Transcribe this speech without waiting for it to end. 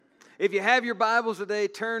If you have your Bibles today,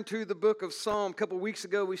 turn to the book of Psalm. A couple weeks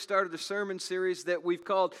ago, we started a sermon series that we've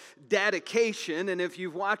called Dadication. And if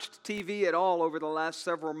you've watched TV at all over the last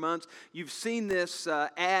several months, you've seen this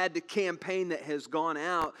ad campaign that has gone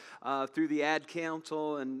out through the Ad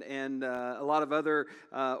Council and a lot of other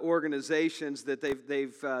organizations that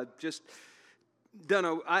they've just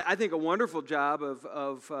done, I think, a wonderful job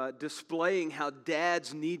of displaying how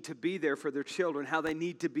dads need to be there for their children, how they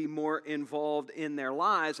need to be more involved in their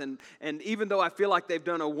lives. And even though I feel like they've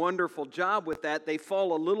done a wonderful job with that, they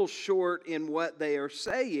fall a little short in what they are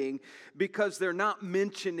saying because they're not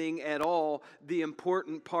mentioning at all the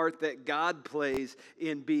important part that God plays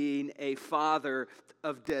in being a father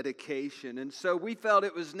of dedication. And so we felt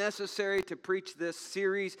it was necessary to preach this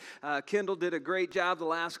series. Kendall did a great job the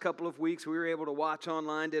last couple of weeks. We were able to watch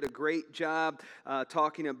online, did a great job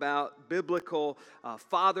talking about biblical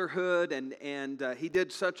fatherhood, and he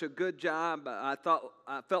did such a good job. I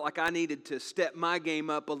felt like I needed to step my game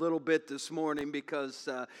up a little bit this morning because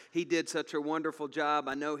he did such a wonderful job.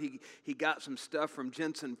 I know he got some stuff from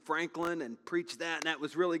Jensen Franklin and preached that, and that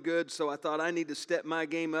was really good, so I thought I need to step my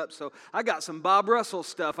game up. So I got some Bob Russell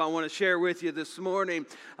stuff I want to share with you this morning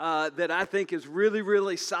that I think is really,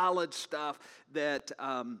 really solid stuff that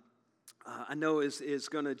I know is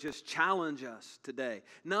going to just challenge us today.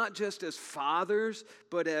 Not just as fathers,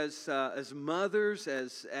 but as mothers,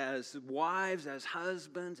 as wives, as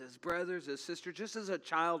husbands, as brothers, as sisters, just as a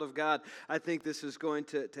child of God. I think this is going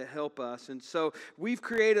to help us. And so we've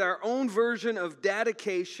created our own version of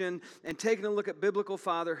Dadication and taken a look at biblical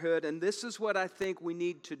fatherhood. And this is what I think we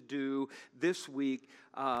need to do this week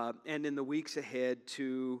and in the weeks ahead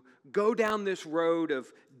to go down this road of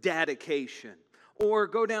Dadication, or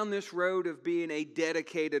go down this road of being a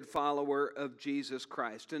dedicated follower of Jesus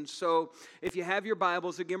Christ. And so if you have your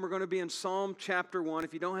Bibles, again, we're going to be in Psalm chapter 1.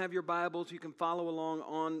 If you don't have your Bibles, you can follow along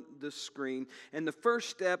on the screen. And the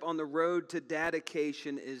first step on the road to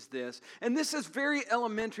dedication is this. And this is very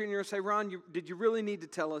elementary, and you're going to say, Ron, did you really need to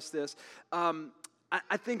tell us this?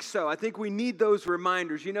 I think so. I think we need those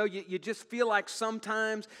reminders. You know, you just feel like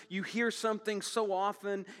sometimes you hear something so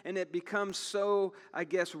often and it becomes so, I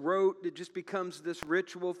guess, rote. It just becomes this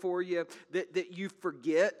ritual for you that you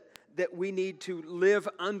forget that we need to live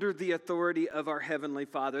under the authority of our Heavenly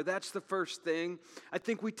Father. That's the first thing. I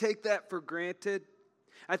think we take that for granted.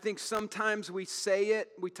 I think sometimes we say it,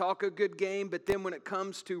 we talk a good game, but then when it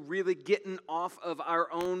comes to really getting off of our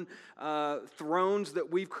own thrones that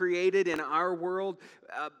we've created in our world,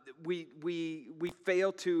 we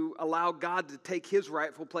fail to allow God to take His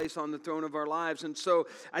rightful place on the throne of our lives. And so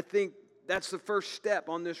I think that's the first step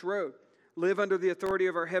on this road. Live under the authority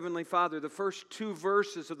of our Heavenly Father. The first two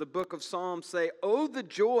verses of the book of Psalms say, "Oh, the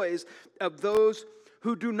joys of those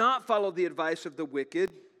who do not follow the advice of the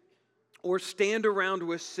wicked, or stand around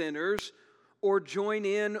with sinners, or join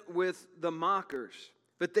in with the mockers.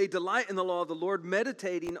 But they delight in the law of the Lord,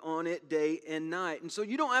 meditating on it day and night." And so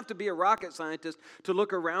you don't have to be a rocket scientist to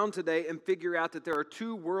look around today and figure out that there are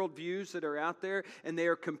two worldviews that are out there, and they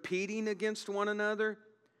are competing against one another.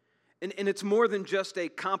 And it's more than just a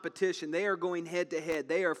competition. They are going head to head.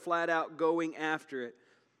 They are flat out going after it.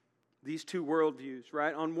 These two worldviews,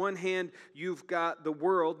 right? On one hand, you've got the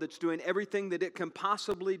world that's doing everything that it can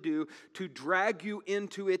possibly do to drag you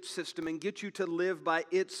into its system and get you to live by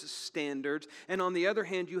its standards. And on the other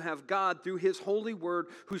hand, you have God through His holy word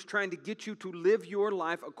who's trying to get you to live your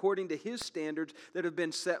life according to His standards that have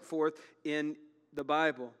been set forth in the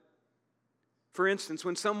Bible. For instance,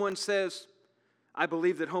 when someone says, "I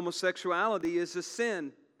believe that homosexuality is a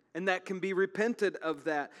sin, and that can be repented of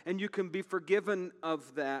that, and you can be forgiven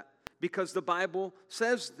of that, because the Bible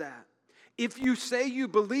says that." If you say you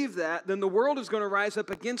believe that, then the world is going to rise up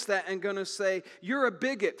against that and going to say, "You're a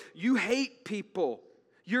bigot. You hate people.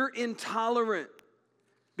 You're intolerant."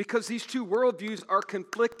 Because these two worldviews are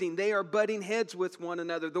conflicting. They are butting heads with one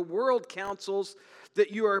another. The world counsels that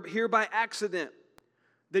you are here by accident,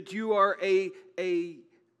 that you are a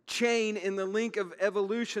chain in the link of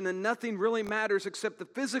evolution and nothing really matters except the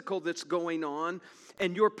physical that's going on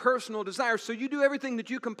and your personal desires. So you do everything that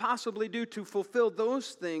you can possibly do to fulfill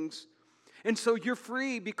those things. And so you're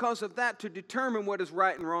free because of that to determine what is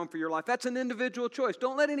right and wrong for your life. That's an individual choice.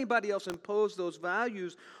 Don't let anybody else impose those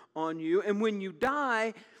values on you. And when you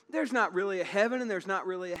die, there's not really a heaven and there's not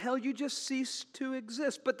really a hell. You just cease to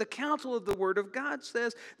exist. But the counsel of the Word of God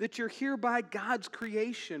says that you're here by God's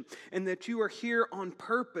creation and that you are here on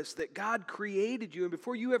purpose, that God created you. And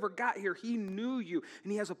before you ever got here, He knew you.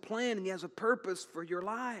 And He has a plan and He has a purpose for your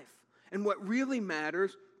life. And what really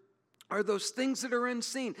matters are those things that are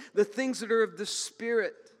unseen, the things that are of the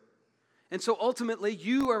Spirit. And so ultimately,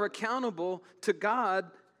 you are accountable to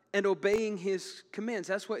God and obeying His commands.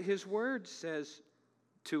 That's what His Word says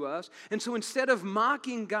to us. And so instead of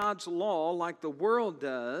mocking God's law like the world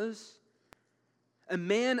does, a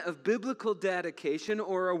man of biblical dedication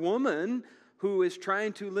or a woman who is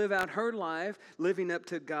trying to live out her life, living up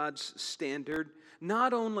to God's standard,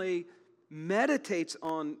 not only meditates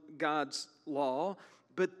on God's law,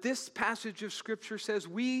 but this passage of Scripture says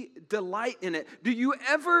we delight in it. Have you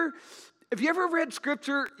ever read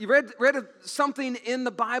Scripture, you read something in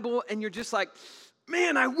the Bible and you're just like,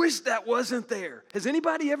 man, I wish that wasn't there. Has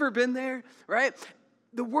anybody ever been there, right?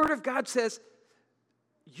 The Word of God says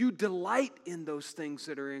you delight in those things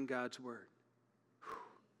that are in God's Word.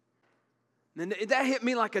 And that hit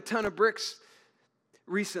me like a ton of bricks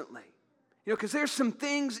recently. You know, because there's some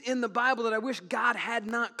things in the Bible that I wish God had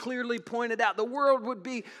not clearly pointed out. The world would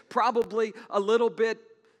be probably a little bit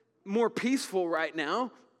more peaceful right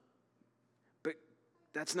now, but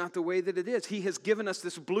that's not the way that it is. He has given us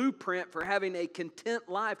this blueprint for having a content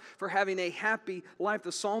life, for having a happy life.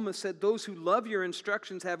 The psalmist said, those who love your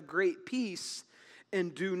instructions have great peace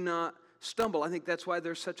and do not stumble. I think that's why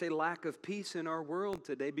there's such a lack of peace in our world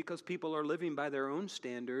today, because people are living by their own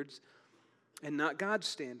standards and not God's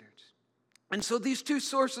standards. And so these two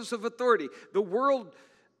sources of authority, the world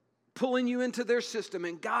pulling you into their system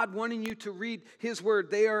and God wanting you to read His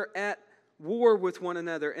Word, they are at war with one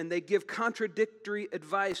another, and they give contradictory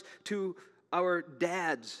advice to our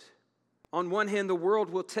dads. On one hand, the world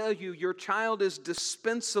will tell you your child is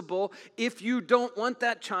dispensable. If you don't want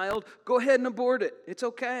that child, go ahead and abort it. It's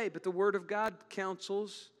okay. But the Word of God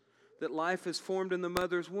counsels that life is formed in the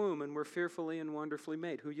mother's womb and we're fearfully and wonderfully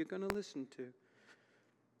made. Who are you going to listen to?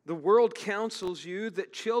 The world counsels you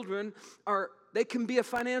that children they can be a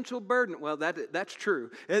financial burden. Well, that's true.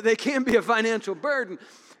 They can be a financial burden.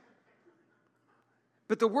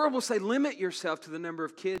 But the world will say, limit yourself to the number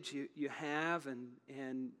of kids you have,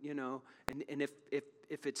 and you know, and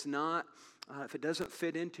if it's not, if it doesn't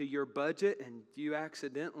fit into your budget, and you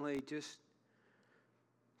accidentally just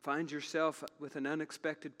find yourself with an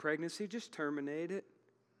unexpected pregnancy, just terminate it.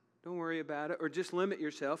 Don't worry about it, or just limit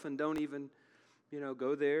yourself and don't even,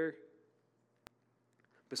 go there.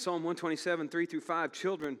 But Psalm 127, 3-5,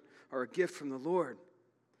 children are a gift from the Lord.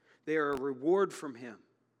 They are a reward from Him.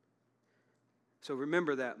 So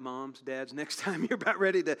remember that, moms, dads, next time you're about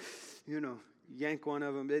ready to, yank one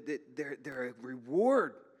of them. They're a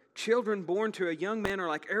reward. Children born to a young man are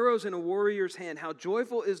like arrows in a warrior's hand. How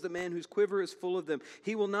joyful is the man whose quiver is full of them.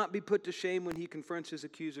 He will not be put to shame when he confronts his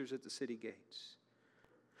accusers at the city gates.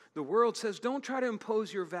 The world says, don't try to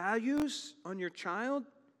impose your values on your child.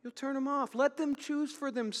 You'll turn them off. Let them choose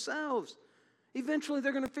for themselves. Eventually,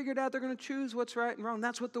 they're going to figure it out. They're going to choose what's right and wrong.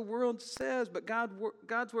 That's what the world says. But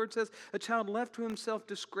God's Word says, a child left to himself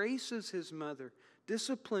disgraces his mother.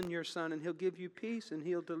 Discipline your son, and he'll give you peace, and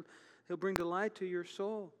he'll bring delight to your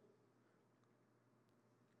soul.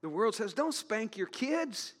 The world says, don't spank your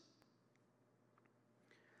kids.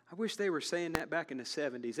 I wish they were saying that back in the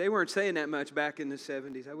 70s. They weren't saying that much back in the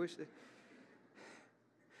 70s. I wish they...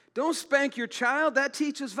 Don't spank your child. That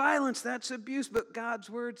teaches violence. That's abuse. But God's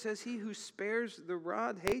Word says, he who spares the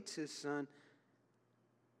rod hates his son.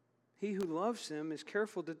 He who loves him is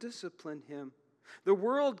careful to discipline him. The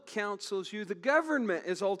world counsels you. The government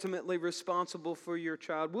is ultimately responsible for your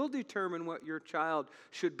child. We'll determine what your child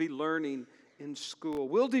should be learning in school.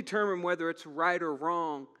 We'll determine whether it's right or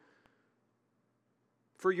wrong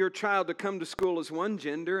for your child to come to school as one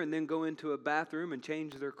gender and then go into a bathroom and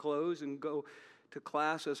change their clothes and go to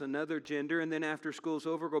class as another gender, and then after school's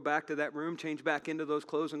over, go back to that room, change back into those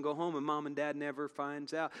clothes, and go home, and mom and dad never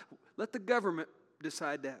finds out. Let the government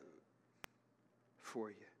decide that for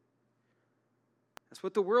you. That's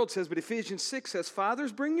what the world says, but Ephesians 6 says,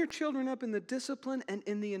 fathers, bring your children up in the discipline and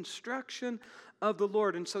in the instruction of the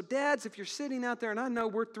Lord. And so dads, if you're sitting out there, and I know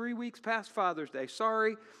we're 3 weeks past Father's Day,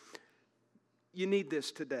 sorry, you need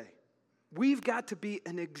this today. We've got to be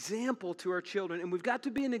an example to our children, and we've got to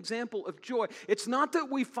be an example of joy. It's not that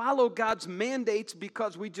we follow God's mandates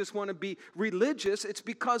because we just want to be religious. It's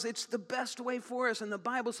because it's the best way for us, and the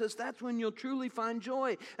Bible says that's when you'll truly find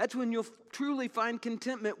joy. That's when you'll truly find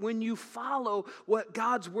contentment, when you follow what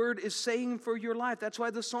God's Word is saying for your life. That's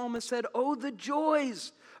why the psalmist said, oh, the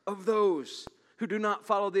joys of those who do not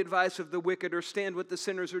follow the advice of the wicked or stand with the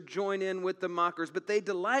sinners or join in with the mockers, but they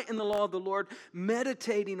delight in the law of the Lord,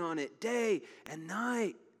 meditating on it day and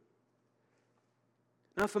night.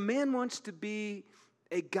 Now, if a man wants to be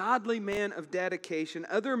a godly man of dedication,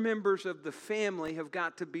 other members of the family have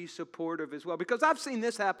got to be supportive as well. Because I've seen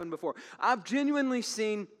this happen before. I've genuinely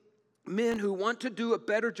seen men who want to do a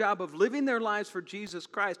better job of living their lives for Jesus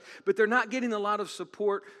Christ, but they're not getting a lot of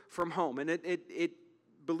support from home. And it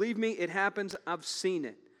believe me, it happens. I've seen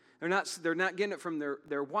it. They're not getting it from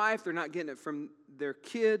their wife. They're not getting it from their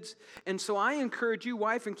kids. And so I encourage you,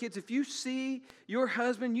 wife and kids, if you see your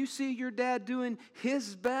husband, you see your dad doing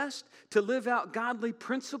his best to live out godly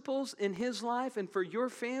principles in his life and for your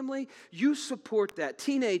family, you support that.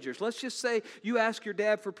 Teenagers, let's just say you ask your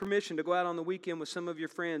dad for permission to go out on the weekend with some of your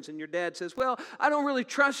friends, and your dad says, well, I don't really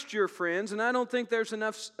trust your friends, and I don't think there's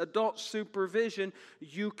enough adult supervision.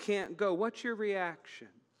 You can't go. What's your reaction?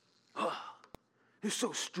 Oh, he's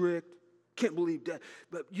so strict. Can't believe that.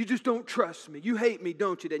 But you just don't trust me. You hate me,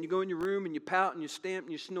 don't you? Then you go in your room and you pout and you stamp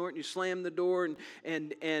and you snort and you slam the door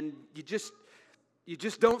and you just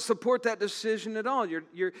don't support that decision at all.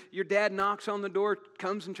 Your dad knocks on the door,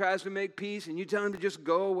 comes and tries to make peace, and you tell him to just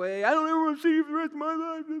go away. I don't ever want to see you for the rest of my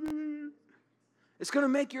life. It's going to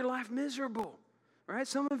make your life miserable, right?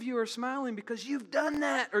 Some of you are smiling because you've done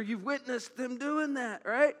that or you've witnessed them doing that,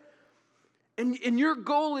 right? And your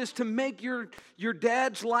goal is to make your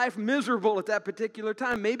dad's life miserable at that particular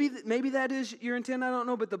time. Maybe that is your intent, I don't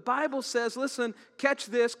know. But the Bible says, listen, catch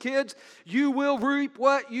this, kids, you will reap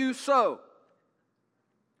what you sow.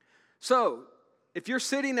 So, if you're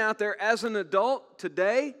sitting out there as an adult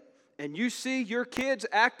today and you see your kids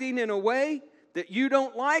acting in a way that you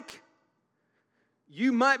don't like,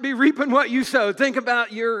 you might be reaping what you sow. Think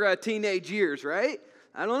about your teenage years, right?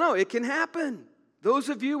 I don't know, it can happen. Those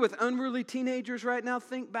of you with unruly teenagers right now,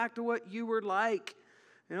 think back to what you were like.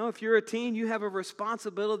 You know, if you're a teen, you have a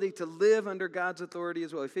responsibility to live under God's authority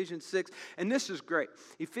as well. Ephesians 6, and this is great.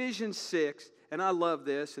 Ephesians 6, and I love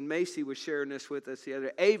this, and Macy was sharing this with us the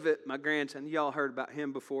other day. Avit, my grandson, y'all heard about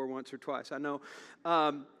him before once or twice, I know.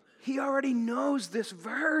 He already knows this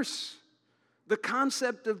verse. The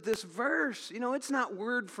concept of this verse, you know, it's not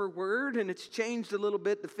word for word, and it's changed a little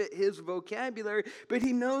bit to fit his vocabulary, but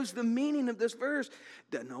he knows the meaning of this verse.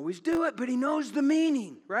 Doesn't always do it, but he knows the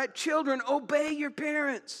meaning, right? Children, obey your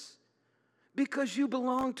parents because you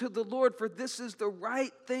belong to the Lord, for this is the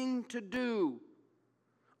right thing to do.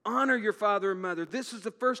 Honor your father and mother. This is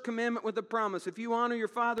the first commandment with a promise. If you honor your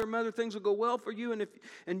father and mother, things will go well for you,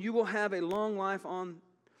 and you will have a long life on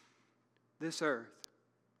this earth.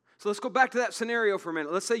 So let's go back to that scenario for a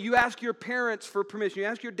minute. Let's say you ask your parents for permission. You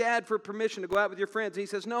ask your dad for permission to go out with your friends. And he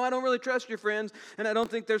says, no, I don't really trust your friends, and I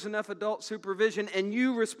don't think there's enough adult supervision. And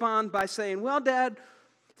you respond by saying, well, Dad,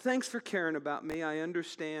 thanks for caring about me. I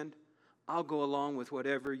understand. I'll go along with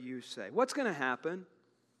whatever you say. What's going to happen?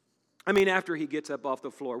 I mean, after he gets up off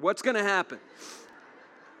the floor, what's going to happen?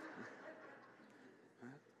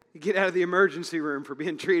 You get out of the emergency room for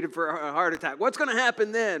being treated for a heart attack. What's going to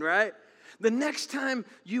happen then, right? The next time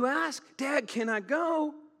you ask, Dad, can I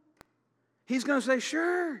go? He's going to say,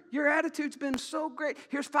 sure, your attitude's been so great.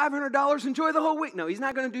 Here's $500, enjoy the whole week. No, he's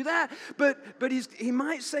not going to do that. But he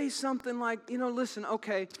might say something like, listen,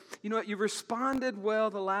 okay, you know what, you responded well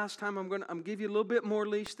the last time. I'm going to give you a little bit more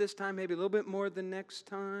leash this time, maybe a little bit more the next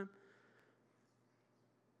time.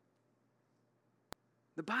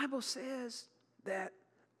 The Bible says that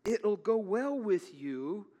it'll go well with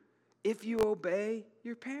you if you obey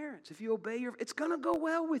your parents. If you obey it's going to go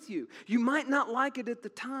well with you. You might not like it at the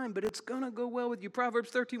time, but it's going to go well with you. Proverbs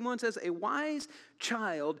 13:1 says, a wise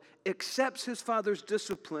child accepts his father's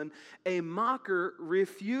discipline. A mocker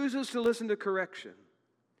refuses to listen to correction.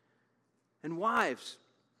 And wives,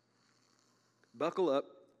 buckle up.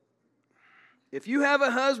 If you have a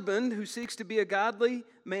husband who seeks to be a godly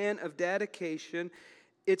man of dedication,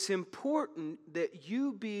 it's important that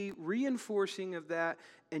you be reinforcing of that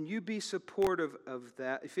and you be supportive of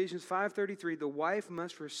that. Ephesians 5:33, the wife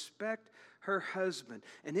must respect her husband.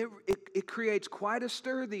 And it creates quite a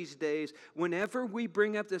stir these days whenever we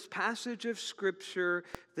bring up this passage of Scripture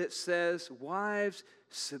that says, wives,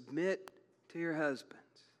 submit to your husbands.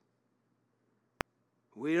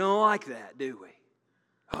 We don't like that, do we?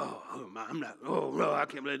 I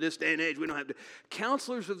can't believe this day and age we don't have to.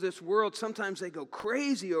 Counselors of this world, sometimes they go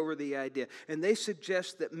crazy over the idea, and they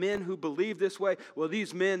suggest that men who believe this way, well,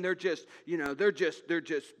 these men, they just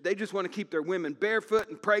want to keep their women barefoot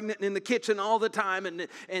and pregnant and in the kitchen all the time, and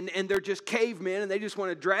they're just cavemen, and they just want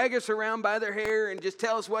to drag us around by their hair and just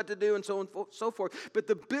tell us what to do and so on and so forth. But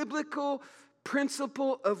the biblical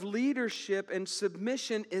principle of leadership and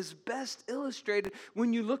submission is best illustrated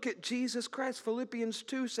when you look at Jesus Christ. Philippians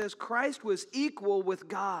 2 says Christ was equal with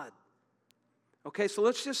God. Okay, so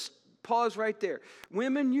let's just pause right there.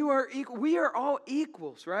 Women, you are equal. We are all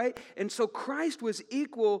equals, right? And so Christ was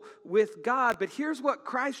equal with God, but here's what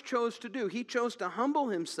Christ chose to do. He chose to humble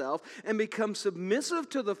himself and become submissive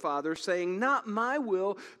to the Father, saying, not my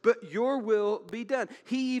will, but your will be done.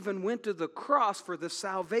 He even went to the cross for the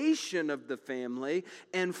salvation of the family,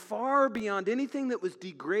 and far beyond anything that was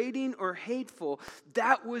degrading or hateful,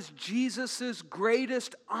 that was Jesus'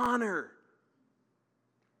 greatest honor.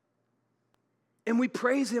 And we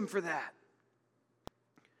praise him for that.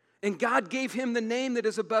 And God gave him the name that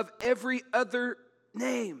is above every other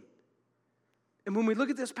name. And when we look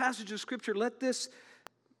at this passage of Scripture, let this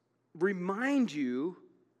remind you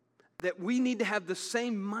that we need to have the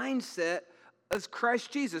same mindset as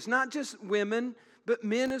Christ Jesus. Not just women, but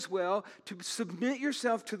men as well, to submit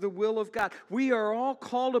yourself to the will of God. We are all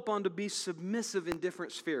called upon to be submissive in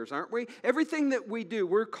different spheres, aren't we? Everything that we do,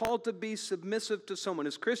 we're called to be submissive to someone.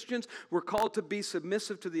 As Christians, we're called to be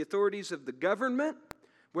submissive to the authorities of the government,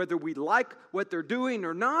 whether we like what they're doing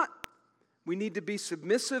or not. We need to be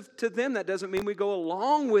submissive to them. That doesn't mean we go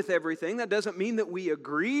along with everything. That doesn't mean that we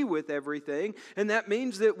agree with everything. And that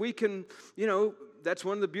means that we can, that's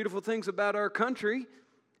one of the beautiful things about our country,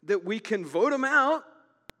 that we can vote them out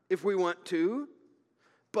if we want to.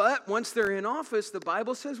 But once they're in office, the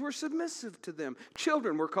Bible says we're submissive to them.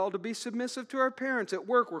 Children, we're called to be submissive to our parents. At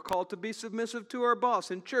work, we're called to be submissive to our boss.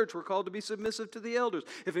 In church, we're called to be submissive to the elders.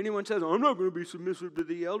 If anyone says, I'm not going to be submissive to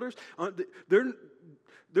the elders,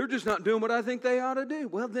 they're just not doing what I think they ought to do.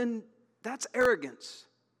 Well, then that's arrogance.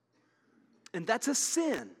 And that's a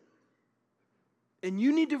sin. And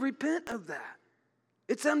you need to repent of that.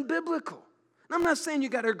 It's unbiblical. I'm not saying you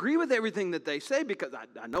got to agree with everything that they say, because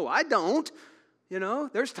I know I don't.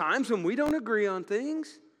 There's times when we don't agree on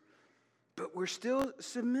things, but we're still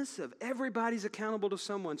submissive. Everybody's accountable to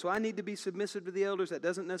someone. So I need to be submissive to the elders. That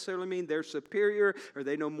doesn't necessarily mean they're superior or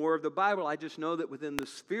they know more of the Bible. I just know that within the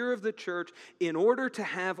sphere of the church, in order to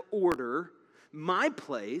have order, my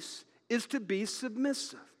place is to be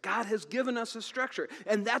submissive. God has given us a structure.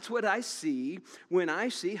 And that's what I see when I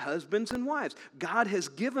see husbands and wives. God has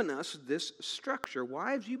given us this structure.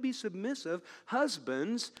 Wives, you be submissive.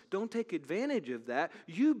 Husbands, don't take advantage of that.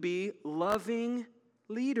 You be loving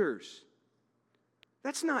leaders.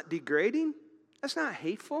 That's not degrading. That's not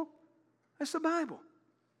hateful. That's the Bible.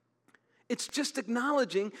 It's just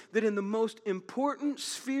acknowledging that in the most important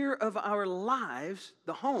sphere of our lives,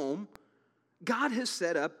 the home, God has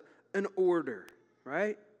set up an order,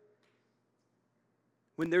 right?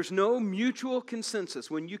 When there's no mutual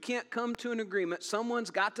consensus, when you can't come to an agreement,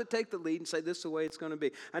 someone's got to take the lead and say, this is the way it's going to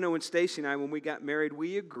be. I know when Stacy and I, when we got married,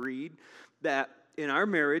 we agreed that in our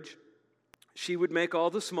marriage, she would make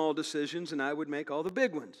all the small decisions and I would make all the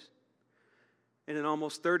big ones. And in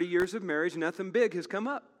almost 30 years of marriage, nothing big has come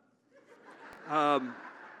up.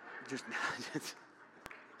 Just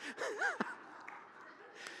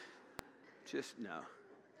no.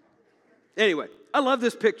 Anyway, I love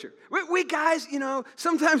this picture. We guys,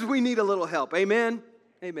 sometimes we need a little help. Amen?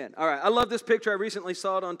 Amen. All right, I love this picture. I recently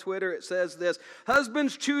saw it on Twitter. It says this: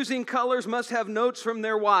 husbands choosing colors must have notes from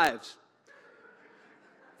their wives.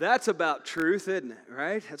 That's about truth, isn't it?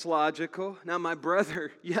 Right? That's logical. Now, my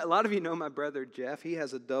brother, a lot of you know my brother Jeff. He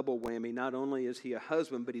has a double whammy. Not only is he a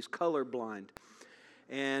husband, but he's colorblind.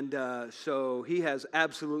 And so he has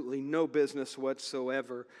absolutely no business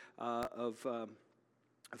whatsoever of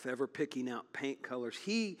ever picking out paint colors.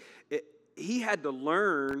 He had to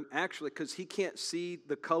learn, actually, because he can't see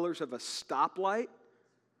the colors of a stoplight.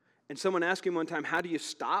 And someone asked him one time, how do you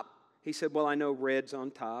stop? He said, well, I know red's on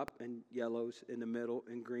top and yellow's in the middle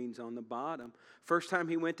and green's on the bottom. First time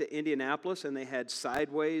he went to Indianapolis and they had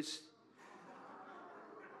sideways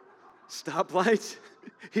stoplights,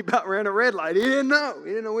 he about ran a red light. He didn't know. He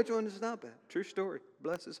didn't know which one to stop at. True story.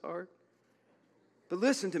 Bless his heart. But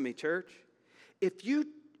listen to me, church. If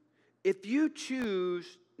you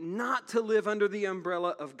choose not to live under the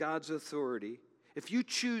umbrella of God's authority, if you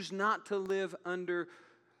choose not to live under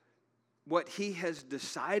what He has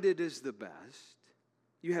decided is the best,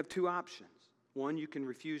 you have two options. One, you can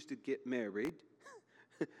refuse to get married,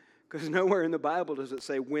 because nowhere in the Bible does it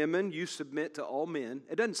say, women, you submit to all men.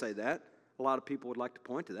 It doesn't say that. A lot of people would like to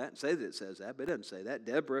point to that and say that it says that, but it doesn't say that.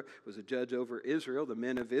 Deborah was a judge over Israel, the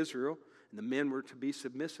men of Israel, and the men were to be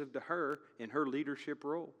submissive to her in her leadership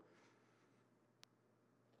role.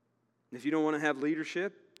 If you don't want to have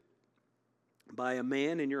leadership by a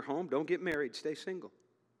man in your home, don't get married. Stay single.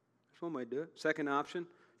 That's one way to do it. Second option,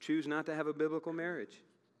 choose not to have a biblical marriage.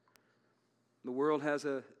 The world has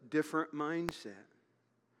a different mindset,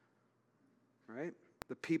 right?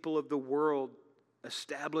 The people of the world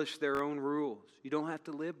establish their own rules. You don't have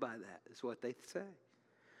to live by that, is what they say.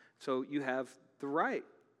 So you have the right.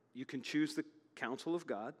 You can choose the counsel of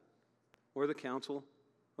God or the counsel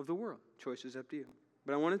of the world. Choice is up to you.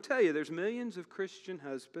 But I want to tell you, there's millions of Christian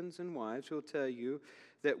husbands and wives who will tell you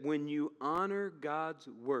that when you honor God's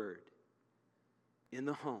word in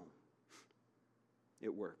the home,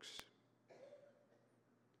 it works.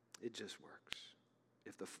 It just works.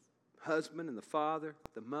 If the husband and the father,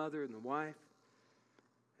 the mother and the wife,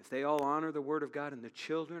 if they all honor the word of God and the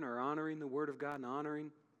children are honoring the word of God and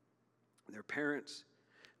honoring their parents,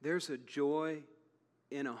 there's a joy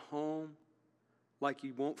in a home like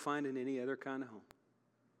you won't find in any other kind of home.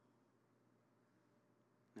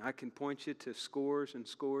 Now, I can point you to scores and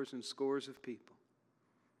scores and scores of people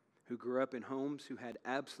who grew up in homes who had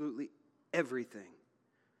absolutely everything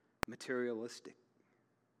materialistic,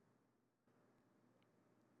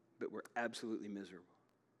 but were absolutely miserable.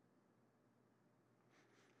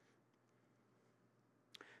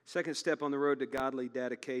 Second step on the road to godly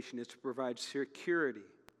dedication is to provide security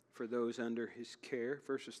for those under his care.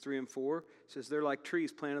 Verses 3 and 4 says, they're like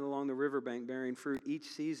trees planted along the riverbank bearing fruit each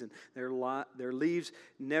season. Their leaves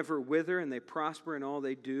never wither and they prosper in all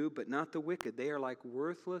they do, but not the wicked. They are like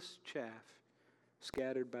worthless chaff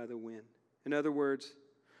scattered by the wind. In other words,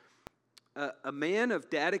 a man of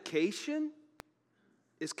dedication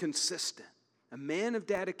is consistent. A man of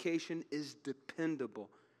dedication is dependable.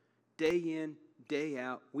 Day in, day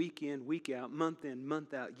out, week in, week out, month in,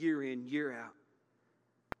 month out, year in, year out.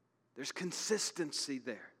 There's consistency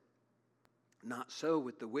there. Not so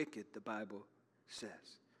with the wicked, the Bible says.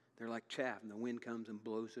 They're like chaff, and the wind comes and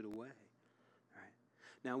blows it away. Right.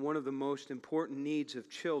 Now, one of the most important needs of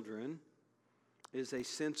children is a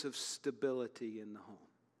sense of stability in the home.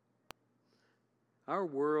 Our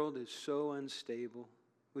world is so unstable.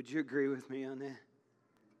 Would you agree with me on that?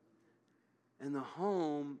 And the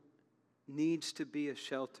home needs to be a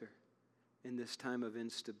shelter in this time of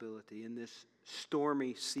instability, in this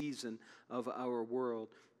stormy season of our world.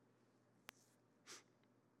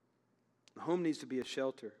 The home needs to be a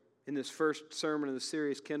shelter. In this first sermon of the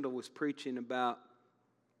series, Kendall was preaching about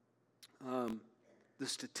the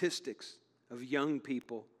statistics of young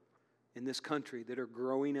people in this country that are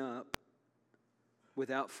growing up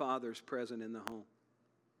without fathers present in the home.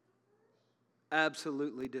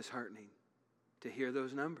 Absolutely disheartening to hear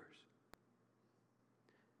those numbers.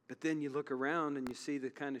 But then you look around and you see the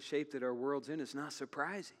kind of shape that our world's in. It's not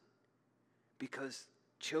surprising because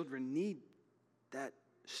children need that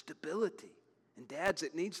stability. And dads,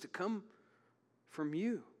 it needs to come from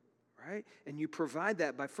you, right? And you provide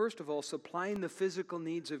that by, first of all, supplying the physical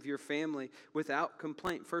needs of your family without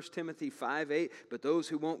complaint. 1 Timothy 5:8, but those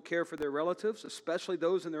who won't care for their relatives, especially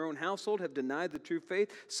those in their own household, have denied the true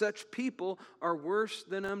faith. Such people are worse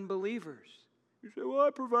than unbelievers. You say, well, I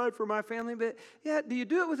provide for my family, but yeah, do you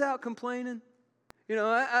do it without complaining? You know,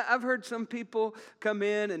 I've heard some people come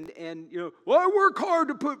in and you know, well, I work hard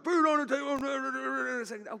to put food on the table. It's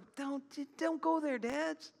like, oh, don't go there,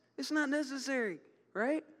 dads. It's not necessary,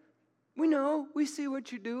 right? We know. We see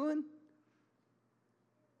what you're doing.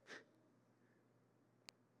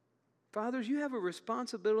 Fathers, you have a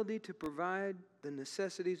responsibility to provide the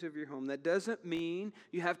necessities of your home. That doesn't mean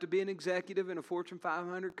you have to be an executive in a Fortune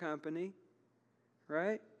 500 company.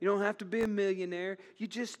 Right? You don't have to be a millionaire. You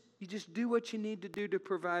just do what you need to do to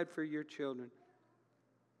provide for your children.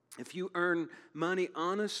 If you earn money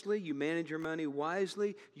honestly, you manage your money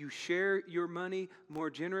wisely, you share your money more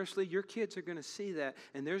generously, your kids are going to see that,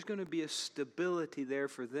 and there's going to be a stability there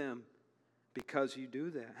for them because you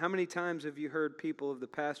do that. How many times have you heard people of the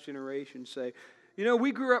past generation say, you know,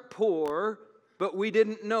 we grew up poor, but we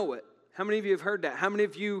didn't know it? How many of you have heard that? How many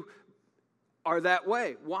of you are that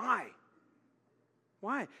way? Why?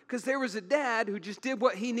 Why? Because there was a dad who just did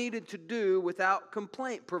what he needed to do without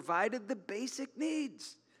complaint, provided the basic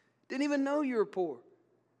needs. Didn't even know you were poor.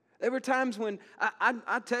 There were times when,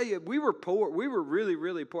 I tell you, we were poor. We were really,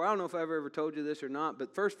 really poor. I don't know if I've ever told you this or not,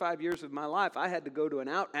 but first 5 years of my life, I had to go to an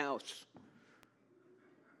outhouse.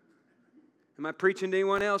 Am I preaching to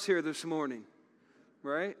anyone else here this morning?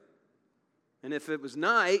 Right? And if it was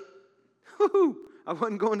night, I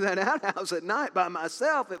wasn't going to that outhouse at night by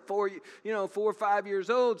myself at 4 or 5 years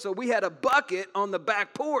old. So we had a bucket on the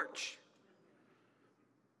back porch.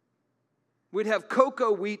 We'd have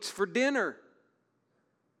cocoa wheats for dinner.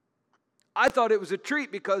 I thought it was a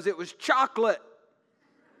treat because it was chocolate.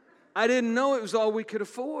 I didn't know it was all we could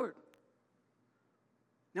afford.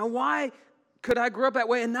 Now, why could I grow up that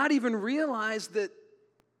way and not even realize that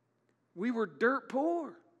we were dirt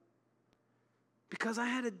poor? Because I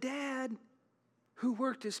had a dad who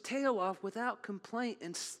worked his tail off without complaint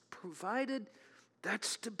and provided that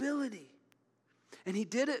stability. And he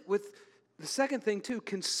did it with The second thing, too,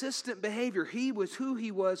 consistent behavior. He was who he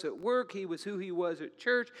was at work. He was who he was at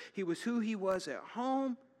church. He was who he was at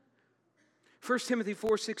home. 1 Timothy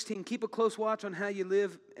 4:16, keep a close watch on how you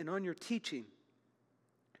live and on your teaching.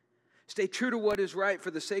 Stay true to what is right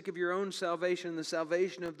for the sake of your own salvation and the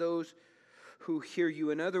salvation of those who hear you.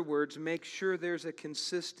 In other words, make sure there's a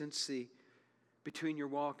consistency between your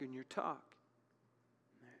walk and your talk.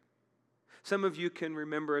 Some of you can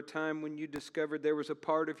remember a time when you discovered there was a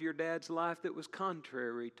part of your dad's life that was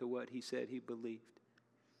contrary to what he said he believed.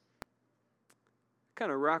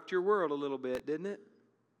 Kind of rocked your world a little bit, didn't it?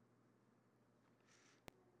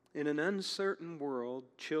 In an uncertain world,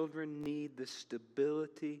 children need the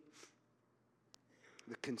stability,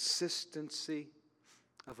 the consistency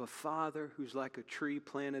of a father who's like a tree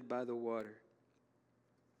planted by the water.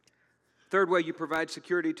 Third way you provide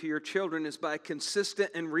security to your children is by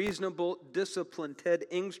consistent and reasonable discipline. Ted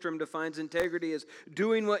Engstrom defines integrity as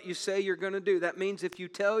doing what you say you're going to do. That means if you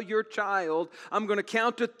tell your child, I'm going to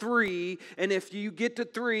count to 3, and if you get to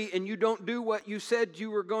 3 and you don't do what you said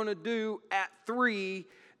you were going to do at 3,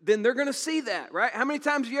 then they're going to see that, right? How many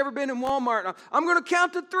times have you ever been in Walmart? I'm going to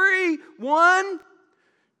count to 3. 1,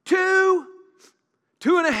 2,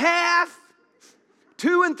 2.5.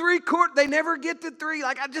 2 3/4, they never get to 3.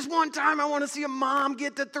 Like, just one time I want to see a mom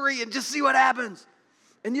get to 3 and just see what happens.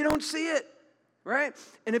 And you don't see it, right?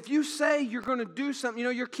 And if you say you're going to do something,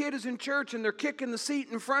 your kid is in church and they're kicking the seat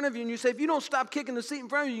in front of you, and you say, if you don't stop kicking the seat in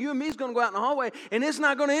front of you, you and me's going to go out in the hallway, and it's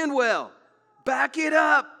not going to end well. Back it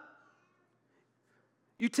up.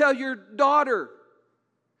 You tell your daughter,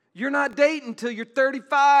 you're not dating until you're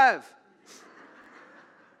 35.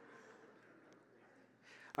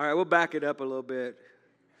 All right, we'll back it up a little bit.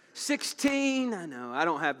 16, I know, I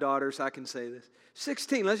don't have daughters, so I can say this.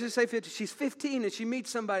 16, let's just say 15. She's 15 and she meets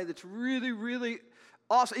somebody that's really, really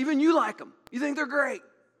awesome. Even you like them. You think they're great.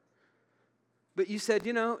 But you said,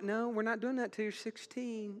 no, we're not doing that till you're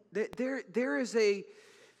 16. There's a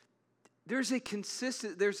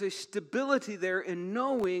stability there in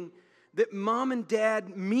knowing that mom and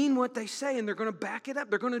dad mean what they say and they're going to back it up.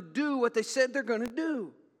 They're going to do what they said they're going to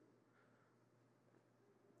do.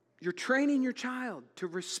 You're training your child to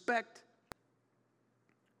respect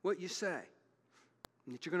what you say,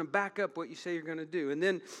 and that you're going to back up what you say you're going to do. And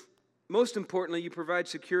then, most importantly, you provide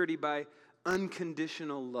security by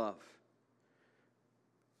unconditional love.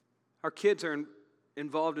 Our kids are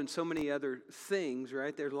involved in so many other things,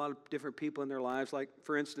 right? There's a lot of different people in their lives. Like,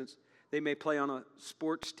 for instance, they may play on a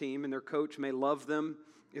sports team, and their coach may love them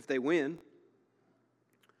if they win.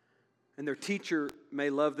 And their teacher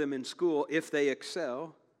may love them in school if they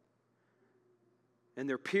excel. And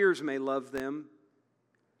their peers may love them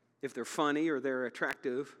if they're funny or they're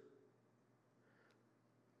attractive.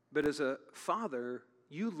 But as a father,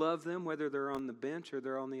 you love them whether they're on the bench or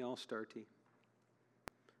they're on the all-star team.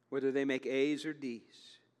 Whether they make A's or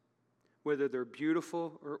D's. Whether they're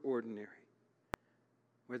beautiful or ordinary.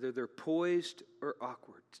 Whether they're poised or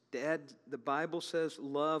awkward. Dad, the Bible says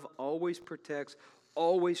love always protects,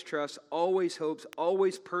 always trusts, always hopes,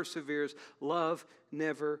 always perseveres. Love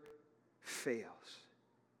never fails.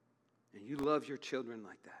 And you love your children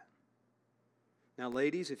like that. Now,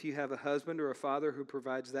 ladies, if you have a husband or a father who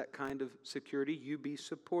provides that kind of security, you be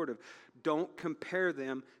supportive. Don't compare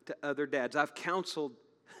them to other dads. I've counseled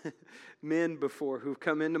men before who've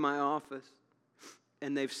come into my office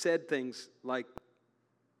and they've said things like,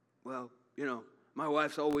 well, my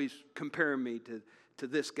wife's always comparing me to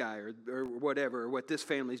this guy or whatever, or what this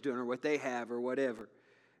family's doing or what they have or whatever.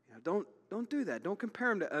 Don't do that. Don't compare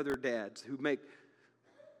them to other dads who make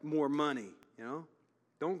more money,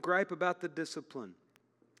 Don't gripe about the discipline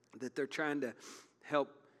that they're trying to help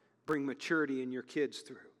bring maturity in your kids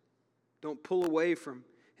through. Don't pull away from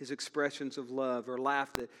his expressions of love or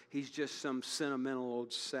laugh that he's just some sentimental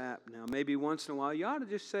old sap now. Maybe once in a while you ought to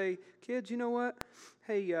just say, kids, you know what?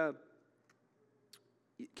 Hey,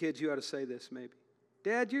 kids, you ought to say this maybe.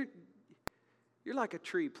 Dad, you're like a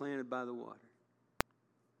tree planted by the water.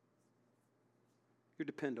 You're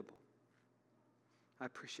dependable. I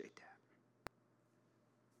appreciate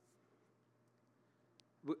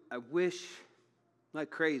that. I wish like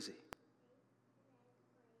crazy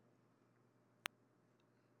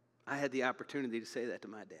I had the opportunity to say that to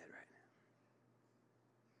my dad right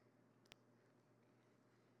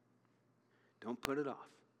now. Don't put it off.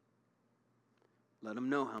 Let them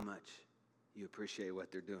know how much you appreciate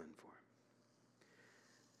what they're doing for them.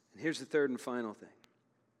 And here's the third and final thing.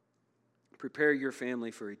 Prepare your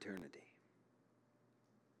family for eternity.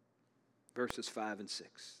 Verses 5 and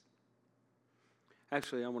 6.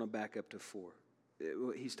 Actually, I want to back up to 4.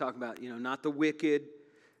 He's talking about, not the wicked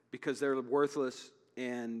because they're worthless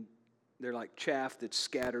and They're like chaff that's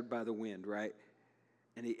scattered by the wind, right?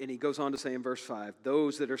 And he goes on to say in verse 5,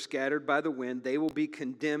 those that are scattered by the wind, they will be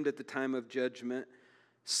condemned at the time of judgment.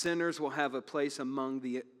 Sinners will have a place among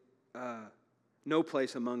the, no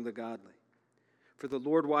place among the godly. For the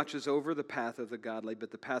Lord watches over the path of the godly,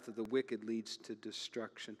 but the path of the wicked leads to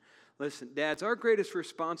destruction. Listen, dads, our greatest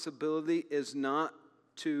responsibility is not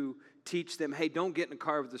to teach them, hey, don't get in a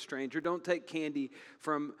car with a stranger. Don't take candy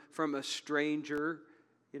from a stranger.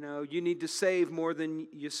 You know, you need to save more than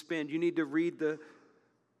you spend. You need to read the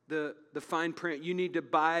fine print. You need to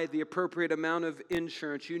buy the appropriate amount of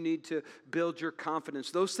insurance. You need to build your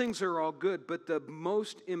confidence. Those things are all good, but the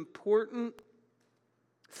most important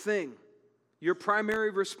thing, your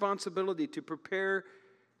primary responsibility to prepare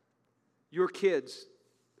your kids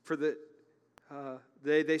for the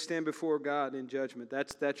they stand before God in judgment.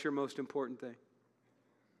 That's your most important thing.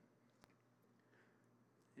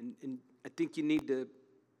 And I think you need to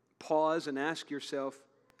pause and ask yourself,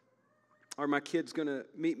 are my kids going to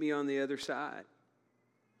meet me on the other side?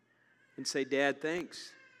 And say, Dad,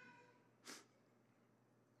 thanks.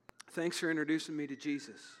 Thanks for introducing me to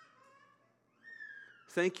Jesus.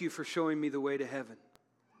 Thank you for showing me the way to heaven.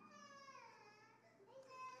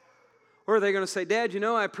 Or are they going to say, Dad, you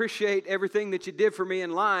know, I appreciate everything that you did for me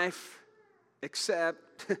in life, except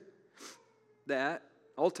that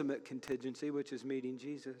ultimate contingency, which is meeting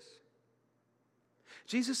Jesus.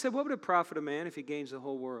 Jesus said, what would it profit a man if he gains the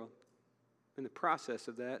whole world? In the process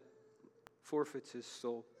of that, forfeits his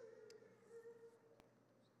soul.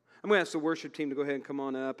 I'm going to ask the worship team to go ahead and come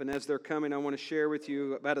on up. And as they're coming, I want to share with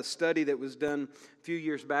you about a study that was done a few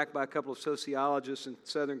years back by a couple of sociologists in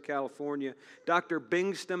Southern California, Dr.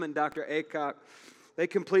 Bingston and Dr. Aycock. They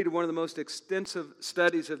completed one of the most extensive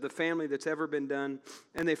studies of the family that's ever been done.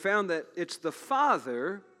 And they found that it's the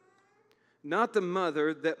father, not the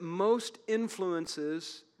mother, that most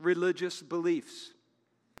influences religious beliefs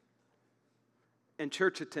and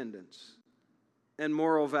church attendance and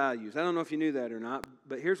moral values. I don't know if you knew that or not,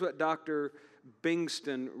 but here's what Dr.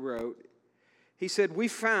 Bingston wrote. He said, we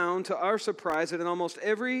found, to our surprise, that in almost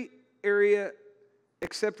every area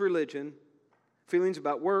except religion, feelings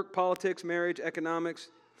about work, politics, marriage, economics,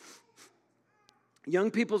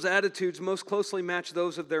 young people's attitudes most closely match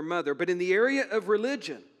those of their mother. But in the area of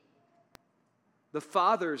religion, the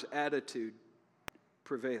father's attitude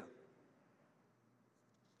prevailed.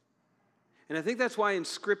 And I think that's why in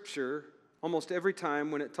Scripture, almost every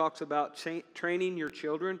time when it talks about training your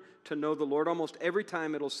children to know the Lord, almost every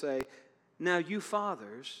time it'll say, now you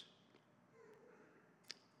fathers,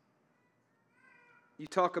 you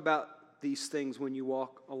talk about these things when you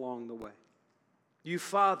walk along the way. You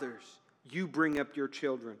fathers, you bring up your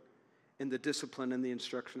children in the discipline and the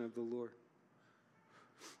instruction of the Lord.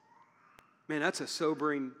 Man, that's a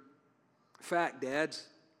sobering fact, dads.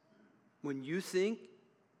 When you think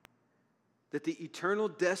that the eternal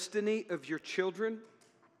destiny of your children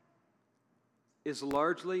is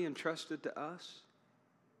largely entrusted to us.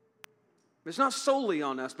 It's not solely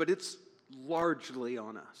on us, but it's largely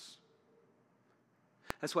on us.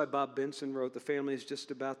 That's why Bob Benson wrote, the family is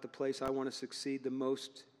just about the place I want to succeed the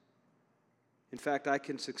most. In fact, I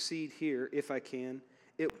can succeed here if I can.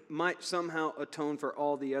 It might somehow atone for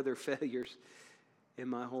all the other failures in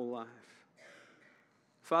my whole life.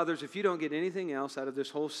 Fathers, if you don't get anything else out of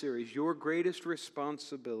this whole series, your greatest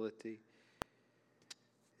responsibility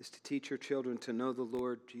is to teach your children to know the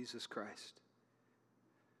Lord Jesus Christ.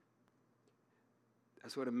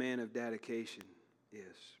 That's what a man of dedication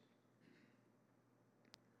is.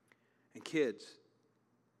 And kids,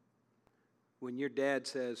 when your dad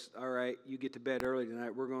says, all right, you get to bed early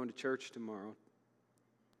tonight, we're going to church tomorrow,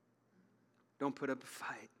 don't put up a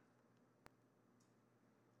fight.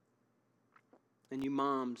 And you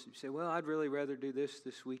moms, you say, well, I'd really rather do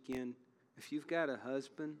this weekend. If you've got a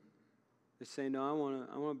husband that's saying, no, I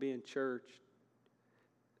want to be in church,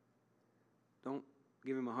 don't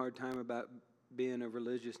give him a hard time about being a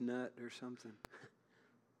religious nut or something.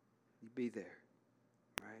 You be there,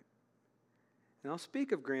 right? And I'll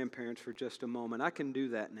speak of grandparents for just a moment. I can do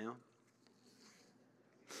that now.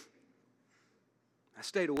 I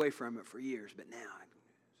stayed away from it for years, but now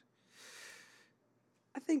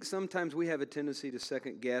I think sometimes we have a tendency to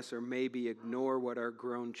second guess or maybe ignore what our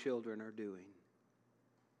grown children are doing.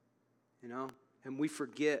 You know? And we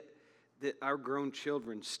forget that our grown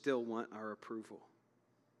children still want our approval.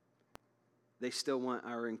 They still want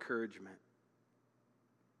our encouragement.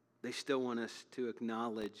 They still want us to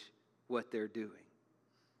acknowledge what they're doing.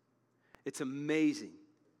 It's amazing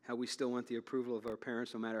how we still want the approval of our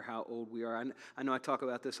parents no matter how old we are. I know I talk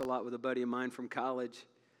about this a lot with a buddy of mine from college.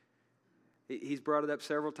 He's brought it up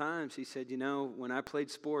several times. He said, when I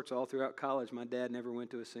played sports all throughout college, my dad never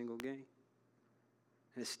went to a single game.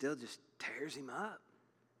 And it still just tears him up.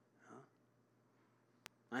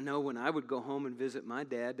 I know when I would go home and visit my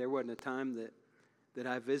dad, there wasn't a time that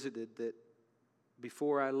I visited that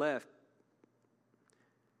before I left,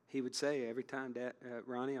 he would say every time, Dad,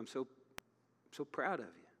 Ronnie, I'm so proud of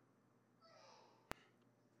you.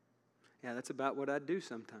 Yeah, that's about what I do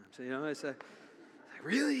sometimes. It's like,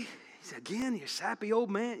 really? He said, again, you sappy old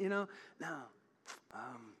man, No.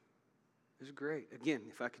 It was great. Again,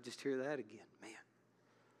 if I could just hear that again, man.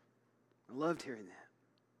 I loved hearing that.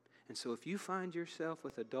 And so if you find yourself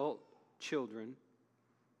with adult children,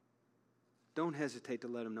 don't hesitate to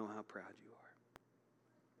let them know how proud you are.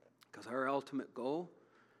 Because our ultimate goal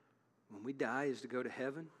when we die is to go to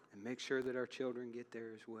heaven and make sure that our children get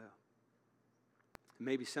there as well.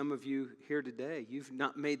 Maybe some of you here today, you've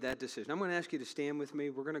not made that decision. I'm going to ask you to stand with me.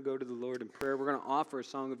 We're going to go to the Lord in prayer. We're going to offer a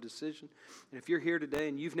song of decision. And if you're here today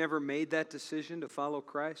and you've never made that decision to follow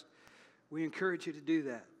Christ, we encourage you to do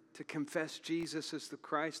that, to confess Jesus as the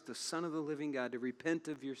Christ, the Son of the living God, to repent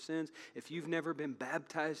of your sins. If you've never been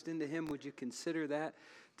baptized into Him, would you consider that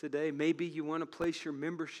today? Maybe you want to place your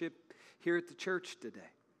membership here at the church today.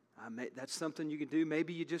 That's something you can do.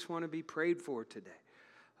 Maybe you just want to be prayed for today.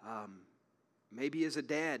 Maybe as a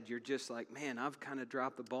dad, you're just like, man, I've kind of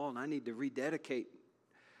dropped the ball and I need to rededicate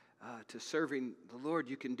to serving the Lord.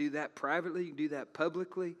 You can do that privately. You can do that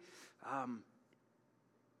publicly.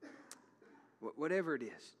 Whatever it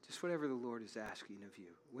is, just whatever the Lord is asking of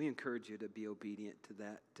you. We encourage you to be obedient to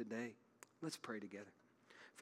that today. Let's pray together.